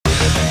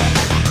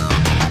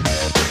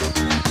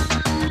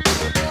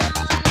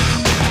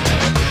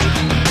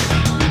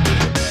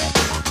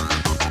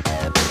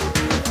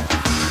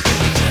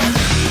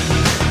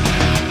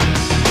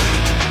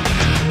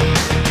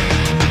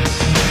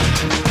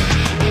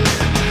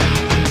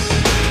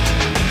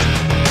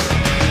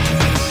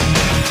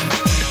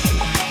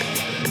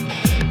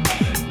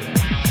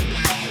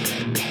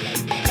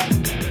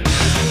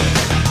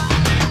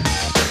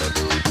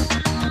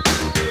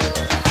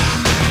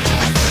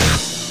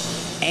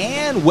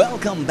And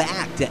welcome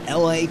back to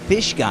LA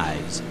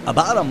Fishguys.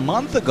 About a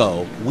month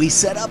ago, we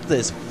set up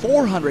this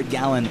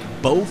 400-gallon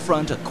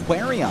Bowfront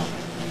Aquarium.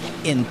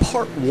 In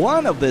part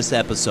one of this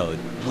episode,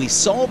 we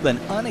solved an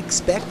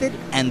unexpected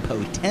and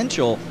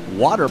potential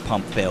water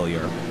pump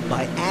failure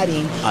by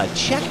adding a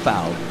check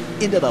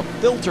valve into the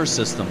filter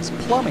system's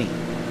plumbing.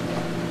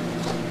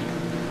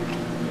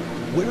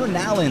 We're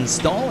now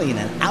installing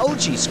an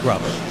algae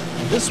scrubber.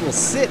 This will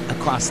sit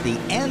across the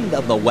end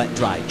of the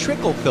wet-dry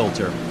trickle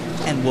filter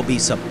and will be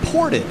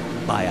supported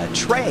by a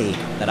tray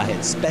that I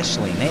had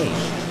specially made.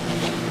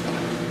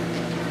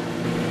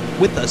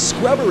 With the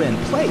scrubber in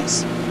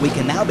place, we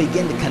can now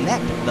begin to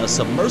connect the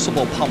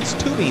submersible pump's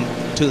tubing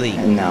to the...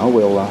 And now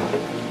we'll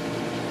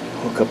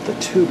hook up the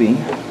tubing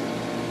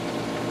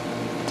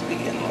to the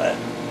inlet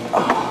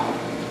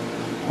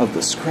of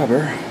the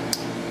scrubber.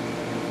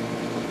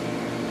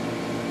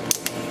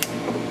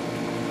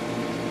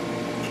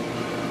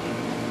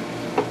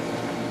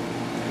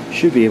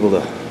 Should be able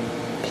to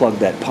plug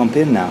that pump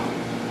in now.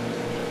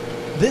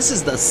 This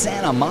is the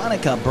Santa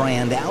Monica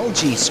brand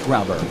algae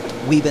scrubber.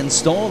 We've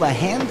installed a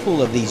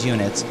handful of these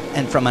units,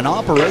 and from an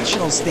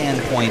operational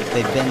standpoint,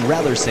 they've been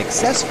rather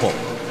successful.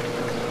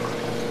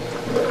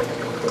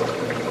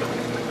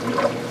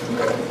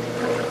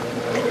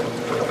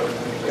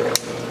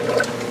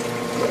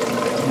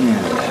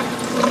 And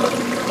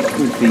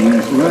with the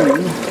unit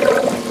running,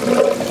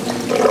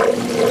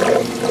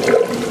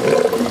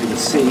 you can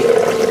see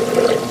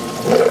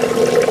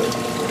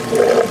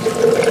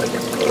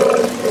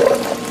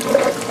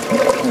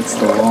that's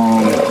the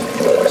long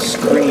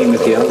screen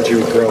that the algae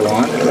would grow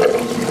on.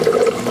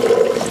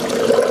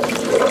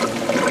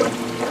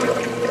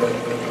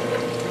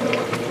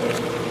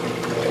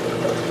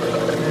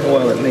 And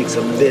while it makes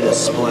a bit of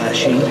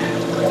splashing,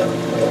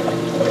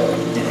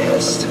 it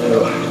has to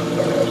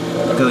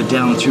go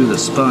down through the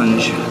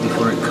sponge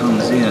before it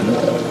comes in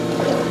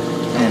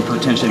and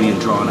potentially being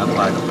drawn up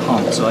by the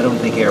pump, so I don't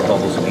think air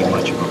bubbles will be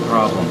much of a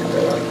problem.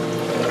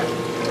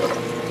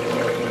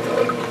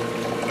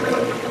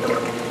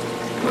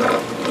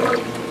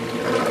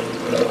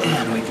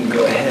 And we can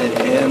go ahead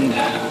and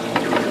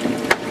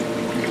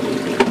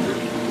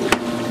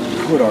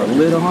put our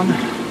lid on.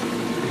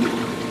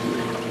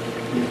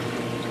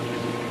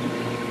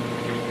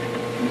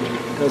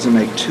 Doesn't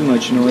make too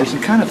much noise.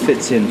 It kind of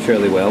fits in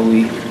fairly well.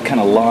 We kind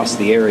of lost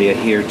the area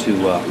here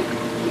to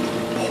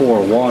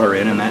pour water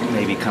in, and that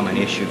may become an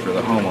issue for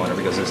the homeowner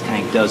because this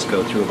tank does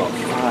go through about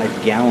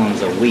 5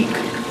 gallons a week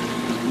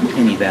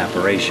in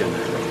evaporation.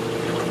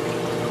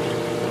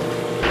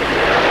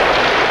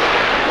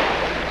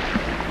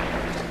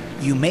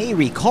 You may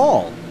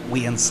recall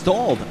we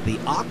installed the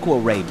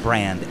AquaRay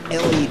brand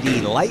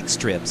LED light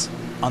strips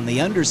on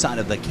the underside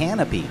of the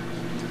canopy.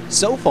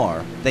 So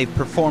far, they've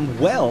performed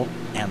well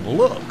and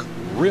look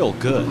real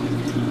good.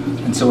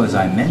 And so as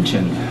I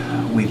mentioned,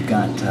 we've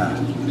got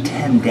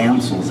 10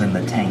 damsels in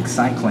the tank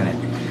cycling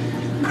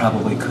it.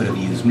 Probably could have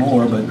used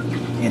more, but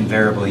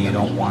invariably you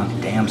don't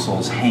want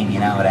damsels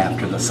hanging out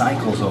after the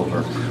cycle's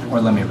over. Or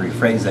let me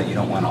rephrase that, you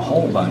don't want a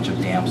whole bunch of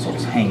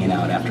damsels hanging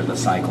out after the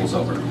cycle's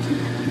over.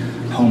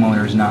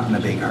 Homeowner's not in a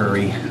big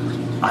hurry.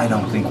 I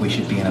don't think we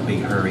should be in a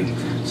big hurry.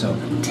 So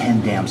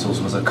 10 damsels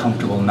was a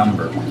comfortable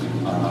number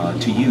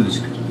to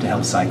use to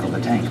help cycle the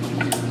tank.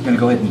 I'm going to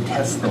go ahead and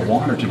test the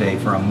water today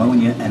for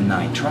ammonia and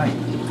nitrite.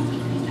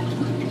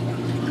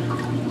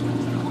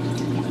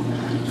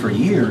 For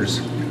years,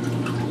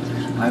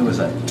 I was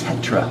a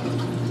Tetra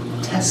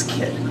test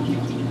kit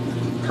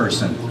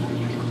person,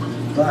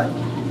 but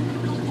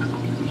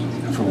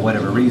for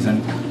whatever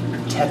reason,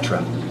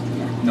 Tetra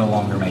no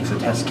longer makes a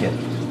test kit.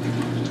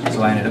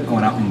 So I ended up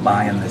going out and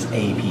buying this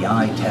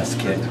API test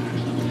kit.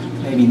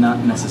 Maybe not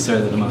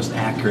necessarily the most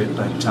accurate,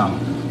 but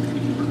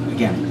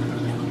again,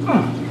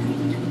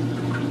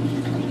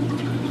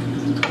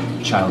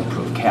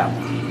 child-proof cap.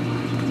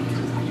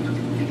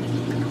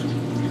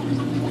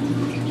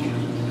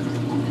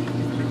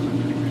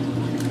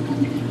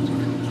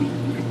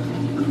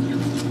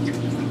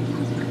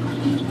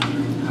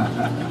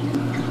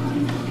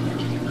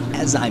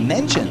 As I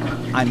mentioned,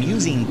 I'm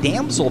using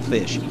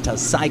damselfish to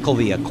cycle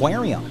the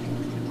aquarium.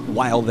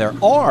 While there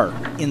are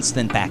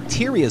instant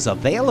bacterias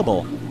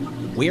available,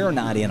 we're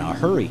not in a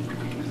hurry.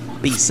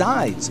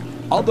 Besides,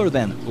 other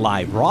than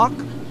live rock,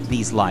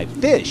 these live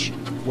fish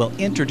will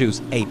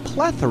introduce a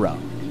plethora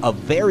of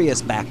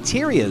various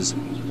bacterias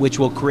which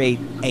will create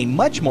a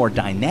much more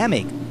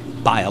dynamic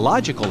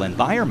biological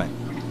environment.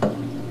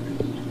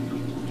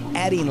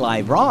 Adding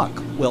live rock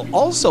will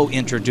also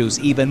introduce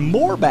even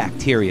more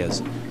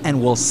bacterias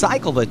and will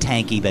cycle the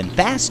tank even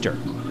faster.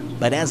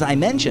 But as I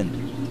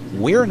mentioned,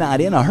 we're not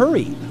in a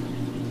hurry.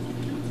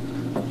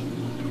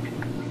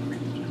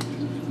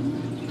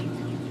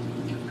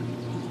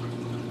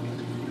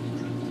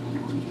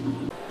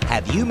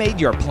 Have you made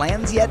your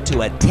plans yet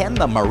to attend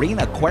the Marine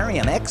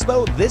Aquarium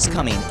Expo this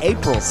coming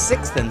April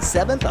 6th and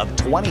 7th of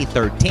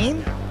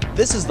 2013?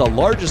 This is the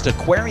largest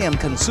aquarium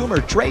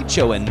consumer trade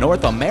show in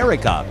North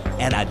America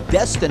and a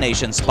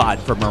destination spot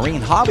for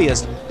marine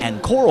hobbyists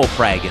and coral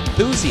frag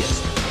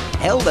enthusiasts.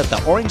 held at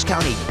the Orange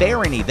County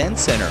Fair and Event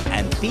Center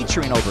and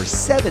featuring over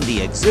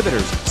 70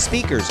 exhibitors,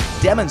 speakers,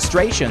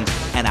 demonstrations,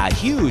 and a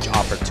huge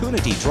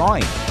opportunity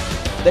drawing.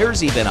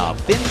 There's even a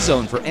fin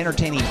zone for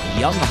entertaining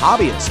young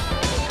hobbyists.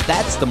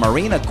 That's the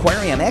Marine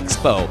Aquarium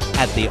Expo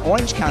at the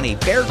Orange County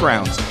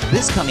Fairgrounds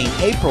this coming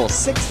April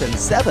 6th and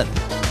 7th,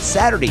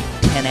 Saturday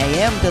 10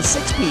 a.m. to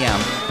 6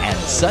 p.m. and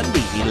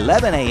Sunday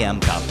 11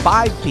 a.m. to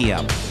 5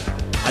 p.m.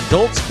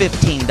 Adults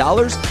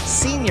 $15,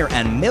 senior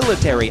and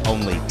military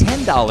only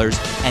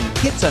 $10, and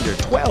kids under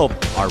 12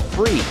 are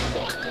free.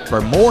 For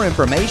more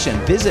information,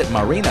 visit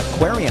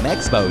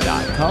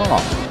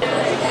marineaquariumexpo.com.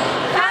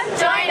 Come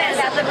join us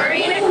at the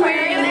Marine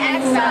Aquarium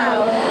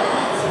Expo.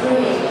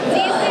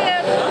 See you soon.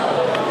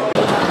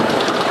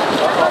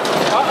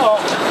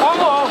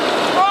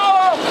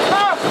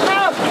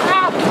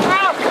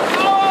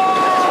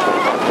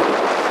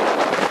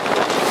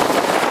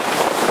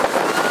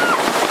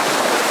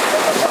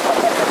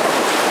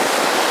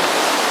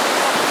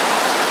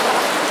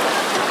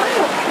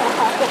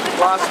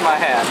 Lost my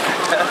hat.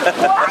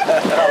 What?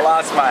 I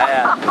lost my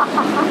hat.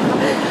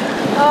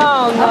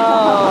 Oh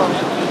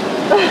no.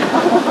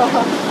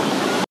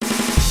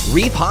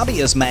 Reef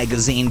Hobbyist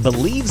magazine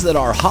believes that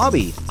our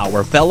hobby,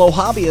 our fellow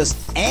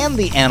hobbyists, and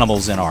the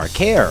animals in our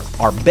care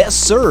are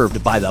best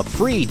served by the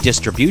free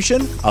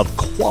distribution of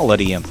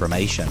quality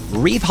information.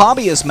 Reef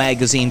Hobbyist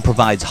magazine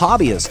provides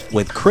hobbyists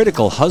with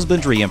critical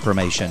husbandry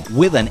information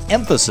with an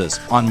emphasis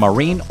on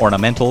marine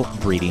ornamental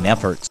breeding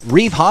efforts.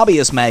 Reef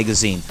Hobbyist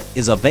magazine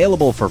is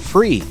available for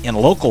free in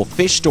local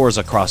fish stores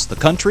across the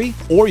country,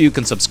 or you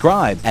can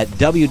subscribe at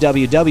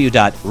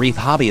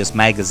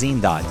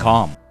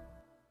www.reefhobbyistmagazine.com.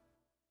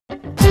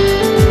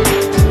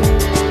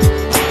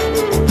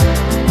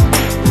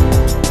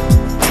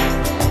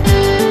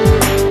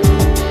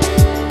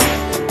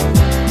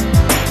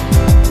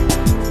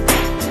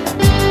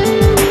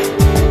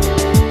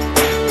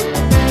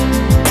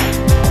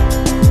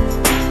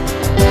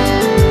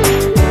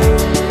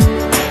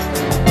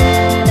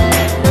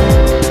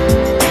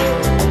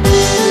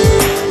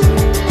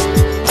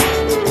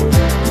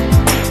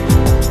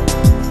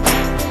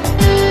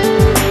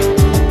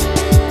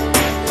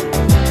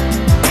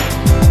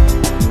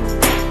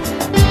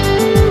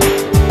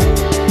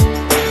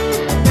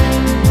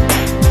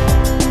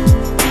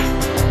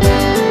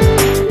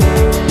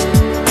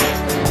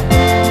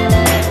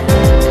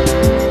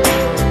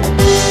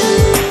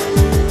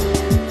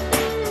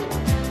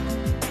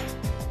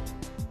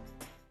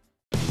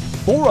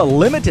 For a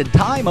limited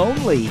time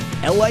only,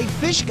 LA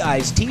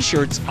Fishguys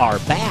t-shirts are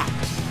back.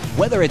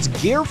 Whether it's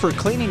gear for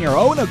cleaning your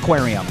own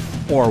aquarium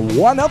or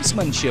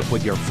one-upsmanship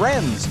with your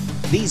friends,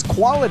 these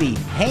quality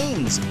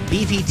Hanes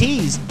beefy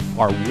tees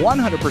are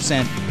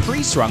 100%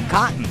 pre-strung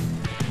cotton.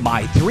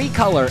 My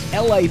three-color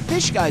LA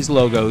Fishguys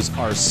logos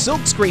are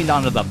silk-screened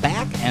onto the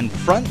back and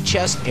front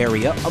chest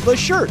area of the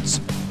shirts.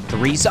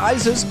 3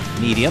 sizes,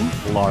 medium,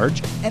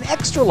 large, and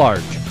extra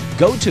large.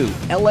 Go to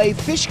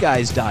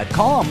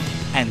lafishguys.com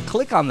and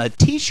click on the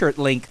t-shirt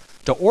link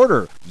to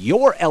order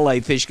your LA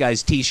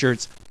Fishguys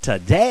t-shirts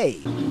today.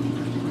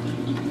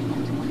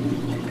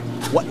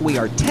 What we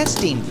are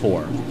testing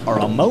for are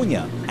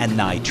ammonia and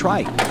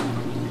nitrite.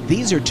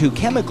 These are 2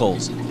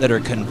 chemicals that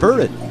are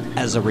converted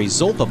as a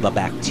result of the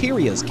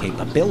bacteria's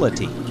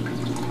capability.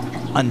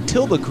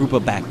 Until the group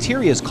of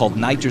bacteria called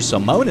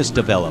Nitrosomonas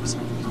develops,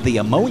 the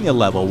ammonia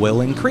level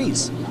will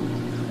increase.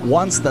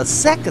 Once the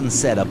second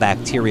set of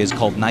bacteria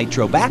called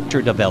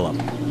Nitrobacter develop,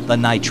 the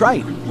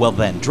nitrite will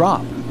then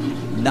drop.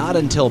 Not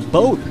until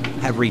both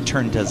have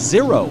returned to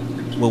 0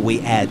 will we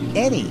add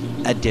any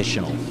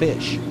additional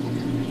fish.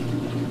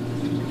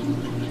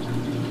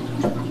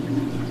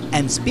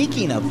 And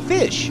speaking of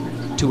fish,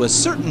 to a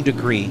certain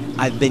degree,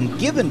 I've been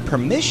given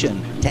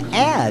permission to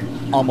add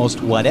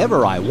almost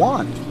whatever I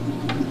want.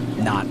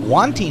 Not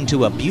wanting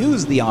to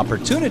abuse the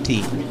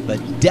opportunity,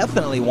 but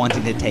definitely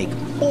wanting to take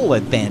full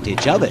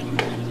advantage of it.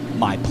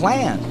 My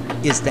plan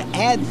is to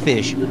add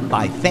fish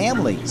by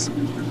families.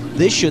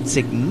 This should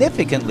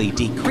significantly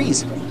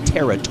decrease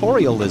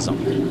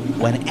territorialism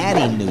when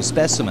adding new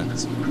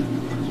specimens.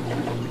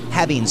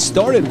 Having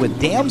started with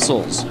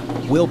damsels,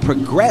 we'll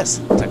progress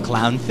to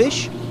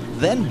clownfish,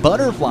 then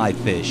butterfly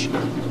fish,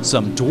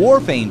 some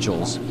dwarf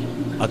angels,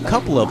 a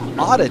couple of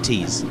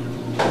oddities,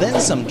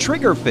 then some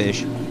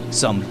triggerfish,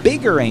 some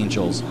bigger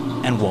angels,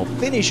 and we'll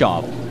finish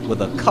off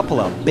with a couple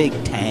of big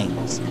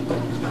tangs.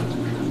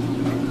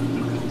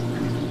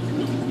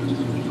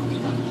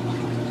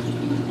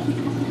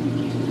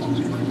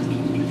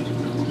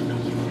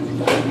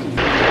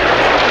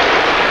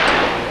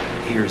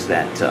 Here's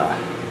that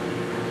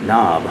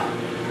knob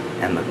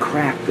and the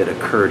crack that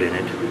occurred in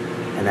it.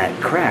 And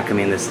that crack, I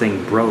mean, this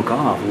thing broke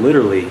off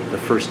literally the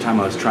first time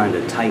I was trying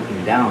to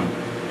tighten down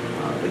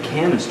the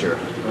canister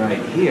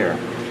right here.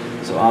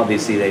 So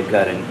obviously they've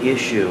got an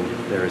issue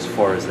there as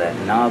far as that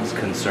knob's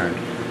concerned.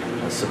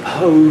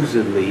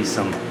 Supposedly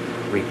some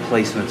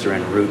replacements are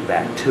en route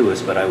back to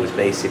us, but I was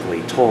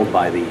basically told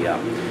by the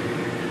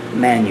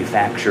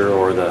manufacturer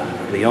or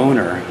the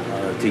owner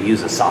to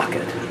use a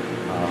socket.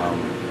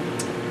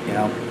 You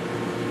know,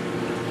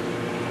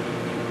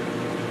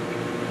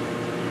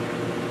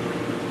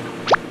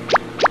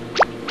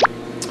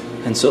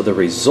 And so the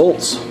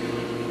results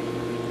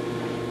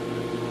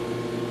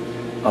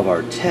of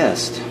our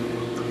test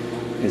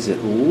is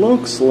it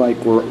looks like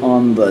we're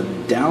on the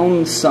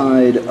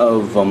downside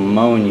of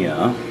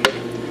ammonia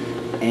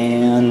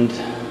and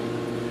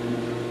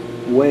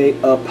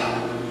way up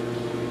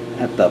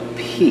at the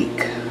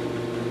peak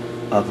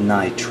of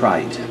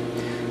nitrite,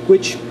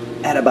 which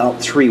at about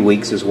 3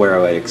 weeks is where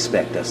I would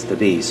expect us to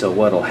be. So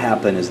what'll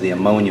happen is the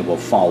ammonia will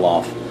fall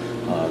off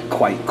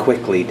quite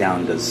quickly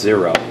down to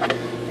 0,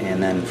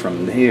 and then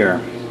from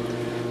there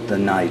the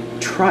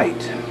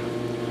nitrite,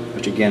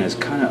 which again is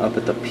kind of up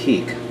at the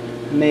peak,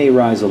 may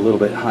rise a little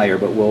bit higher,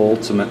 but will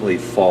ultimately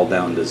fall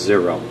down to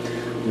 0.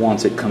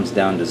 Once it comes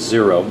down to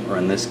 0, or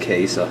in this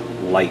case a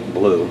light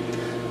blue,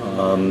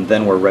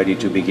 then we're ready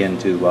to begin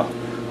to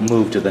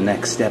move to the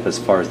next step as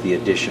far as the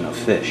addition of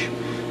fish.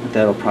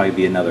 That'll probably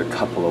be another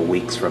couple of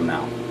weeks from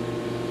now.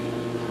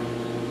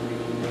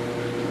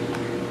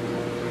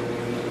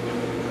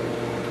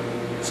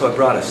 So I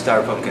brought a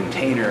styrofoam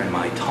container and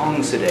my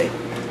tongs today,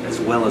 as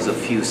well as a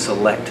few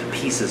select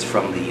pieces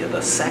from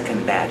the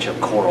second batch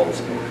of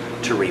corals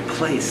to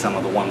replace some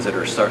of the ones that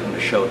are starting to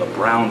show the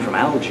brown from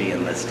algae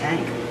in this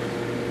tank.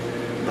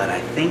 But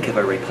I think if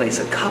I replace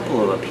a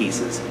couple of the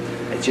pieces,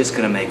 it's just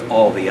going to make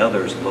all the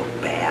others look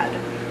bad.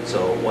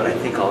 So what I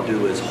think I'll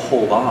do is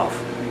hold off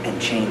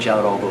and change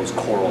out all those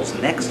corals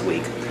next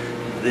week.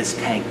 This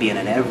tank being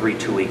an every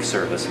 2-week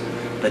service,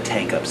 the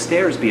tank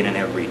upstairs being an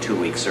every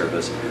 2-week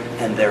service,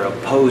 and they're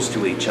opposed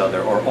to each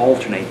other or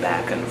alternate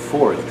back and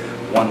forth.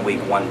 1 week,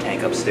 one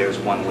tank upstairs,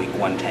 1 week,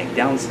 one tank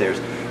downstairs,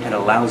 and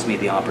allows me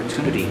the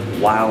opportunity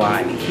while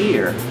I'm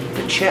here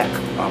to check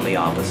on the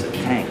opposite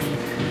tank.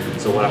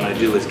 So what I'm going to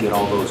do is get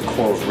all those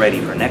corals ready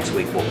for next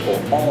week. We'll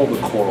pull all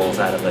the corals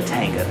out of the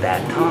tank at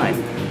that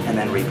time and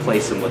then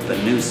replace them with the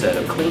new set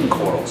of clean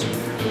corals.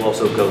 We'll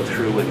also go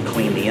through and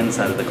clean the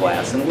inside of the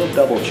glass, and we'll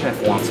double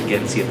check once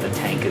again, see if the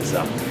tank is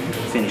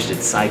finished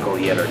its cycle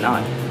yet or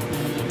not.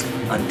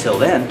 Until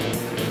then,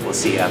 we'll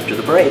see you after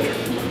the break.